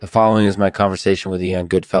The following is my conversation with Ian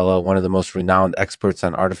Goodfellow, one of the most renowned experts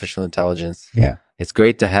on artificial intelligence. Yeah. It's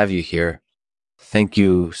great to have you here. Thank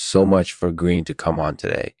you so much for agreeing to come on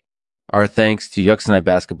today. Our thanks to Yuxanite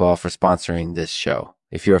Basketball for sponsoring this show.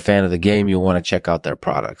 If you're a fan of the game, you'll want to check out their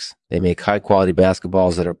products. They make high-quality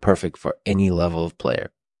basketballs that are perfect for any level of player.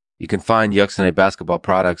 You can find Yuxanite Basketball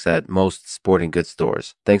products at most sporting goods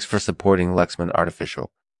stores. Thanks for supporting Lexman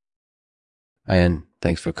Artificial. Ian,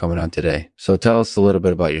 thanks for coming on today. So tell us a little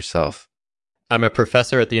bit about yourself. I'm a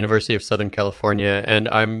professor at the University of Southern California, and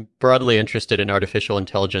I'm broadly interested in artificial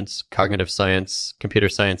intelligence, cognitive science, computer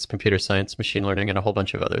science, machine learning, and a whole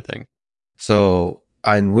bunch of other things. So,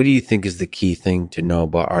 and what do you think is the key thing to know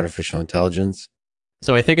about artificial intelligence?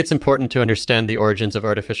 So I think it's important to understand the origins of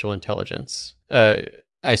artificial intelligence.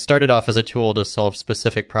 I started off as a tool to solve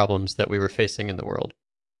specific problems that we were facing in the world.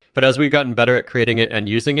 But as we've gotten better at creating it and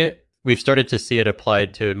using it, we've started to see it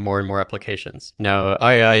applied to more and more applications. Now,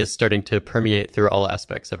 AI is starting to permeate through all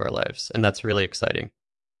aspects of our lives, and that's really exciting.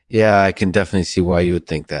 Yeah, I can definitely see why you would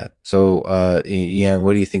think that. So, Ian,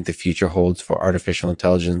 what do you think the future holds for artificial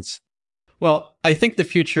intelligence? Well, I think the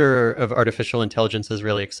future of artificial intelligence is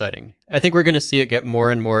really exciting. I think we're going to see it get more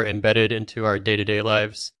and more embedded into our day-to-day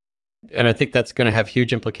lives. And I think that's going to have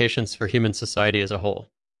huge implications for human society as a whole.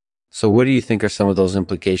 So what do you think are some of those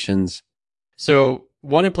implications? So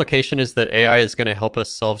one implication is that AI is going to help us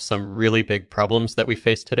solve some really big problems that we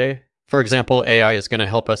face today. For example, AI is going to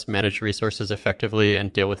help us manage resources effectively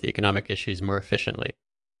and deal with economic issues more efficiently.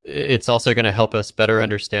 It's also going to help us better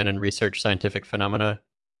understand and research scientific phenomena.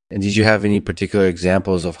 And did you have any particular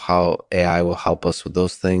examples of how AI will help us with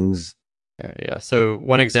those things? Yeah. So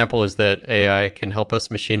one example is that AI can help us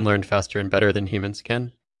machine learn faster and better than humans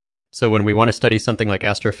can. So when we want to study something like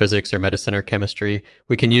astrophysics or medicine or chemistry,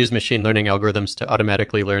 we can use machine learning algorithms to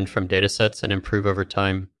automatically learn from data sets and improve over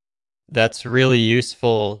time. That's really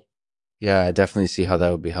useful. Yeah, I definitely see how that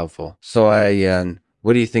would be helpful. So, Ian,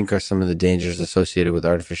 what do you think are some of the dangers associated with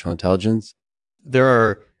artificial intelligence? There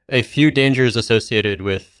are a few dangers associated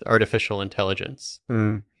with artificial intelligence.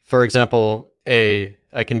 For example,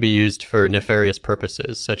 AI can be used for nefarious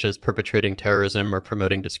purposes, such as perpetrating terrorism or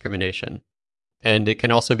promoting discrimination. And it can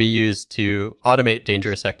also be used to automate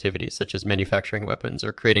dangerous activities, such as manufacturing weapons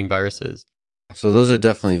or creating viruses. So those are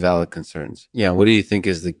definitely valid concerns. Yeah, what do you think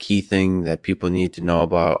is the key thing that people need to know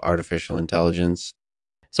about artificial intelligence?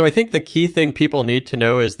 So I think the key thing people need to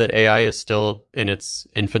know is that AI is still in its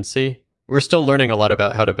infancy. We're still learning a lot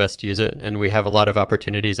about how to best use it, and we have a lot of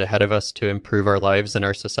opportunities ahead of us to improve our lives and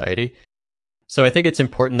our society. So I think it's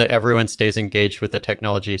important that everyone stays engaged with the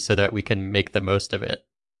technology so that we can make the most of it.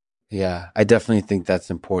 Yeah, I definitely think that's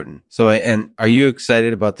important. So, and are you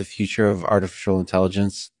excited about the future of artificial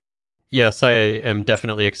intelligence? Yes, I am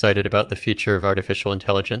definitely excited about the future of artificial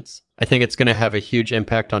intelligence. I think it's going to have a huge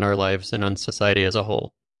impact on our lives and on society as a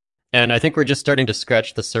whole. And I think we're just starting to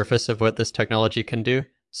scratch the surface of what this technology can do.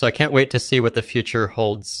 So I can't wait to see what the future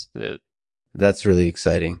holds. That's really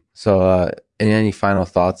exciting. So, any final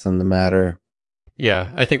thoughts on the matter?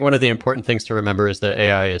 Yeah, I think one of the important things to remember is that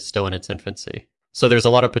AI is still in its infancy. So there's a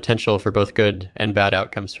lot of potential for both good and bad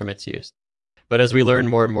outcomes from its use. But as we learn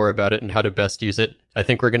more and more about it and how to best use it, I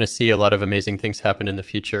think we're going to see a lot of amazing things happen in the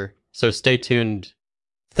future. So stay tuned.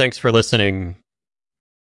 Thanks for listening.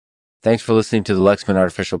 Thanks for listening to the Lexman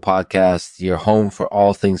Artificial Podcast, your home for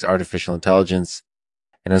all things artificial intelligence.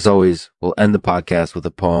 And as always, we'll end the podcast with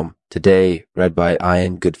a poem, today read by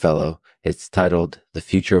Ian Goodfellow. It's titled The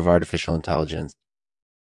Future of Artificial Intelligence.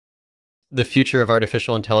 The future of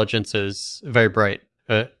artificial intelligence is very bright,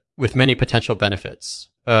 with many potential benefits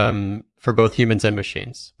for both humans and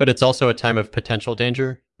machines. But it's also a time of potential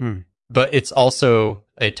danger. But it's also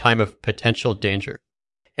a time of potential danger.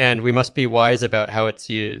 And we must be wise about how it's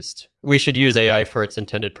used. We should use AI for its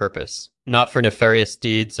intended purpose, not for nefarious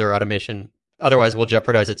deeds or automation. Otherwise, we'll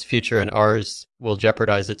jeopardize its future and ours will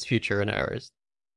jeopardize its future and ours.